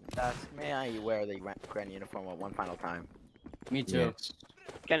 Sask, may I wear the grand uniform one final time? Me too. Yes.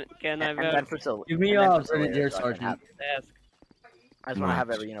 Can I And wear then Fusil- Give me and then a Fusiliers, grenadier so I can sergeant. have- task? I just want to have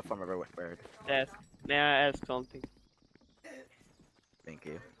Nice. every uniform ever wear. Task. May I ask something? Thank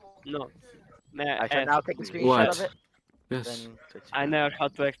you. No. May I I shall ask? now take a screenshot What? of it. Yes. Then switch I it. never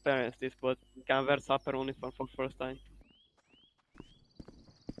had to experience this, but can I wear supper uniform for first time?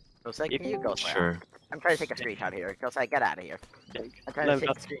 Jose, can you go? Sure. I'm trying to take a screenshot here. Jose, get out of here. Thank- I'm trying Let to me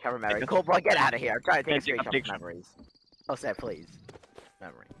take a screenshot of memory. take a- Cool, bro, get out of here. I'm trying to take a Take a screenshot of picture. memories. Jose, please.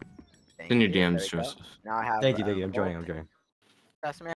 Memory. Thank In your you. DMs, There we go. Joseph. Now I have. Thank you. I'm joining. That's me.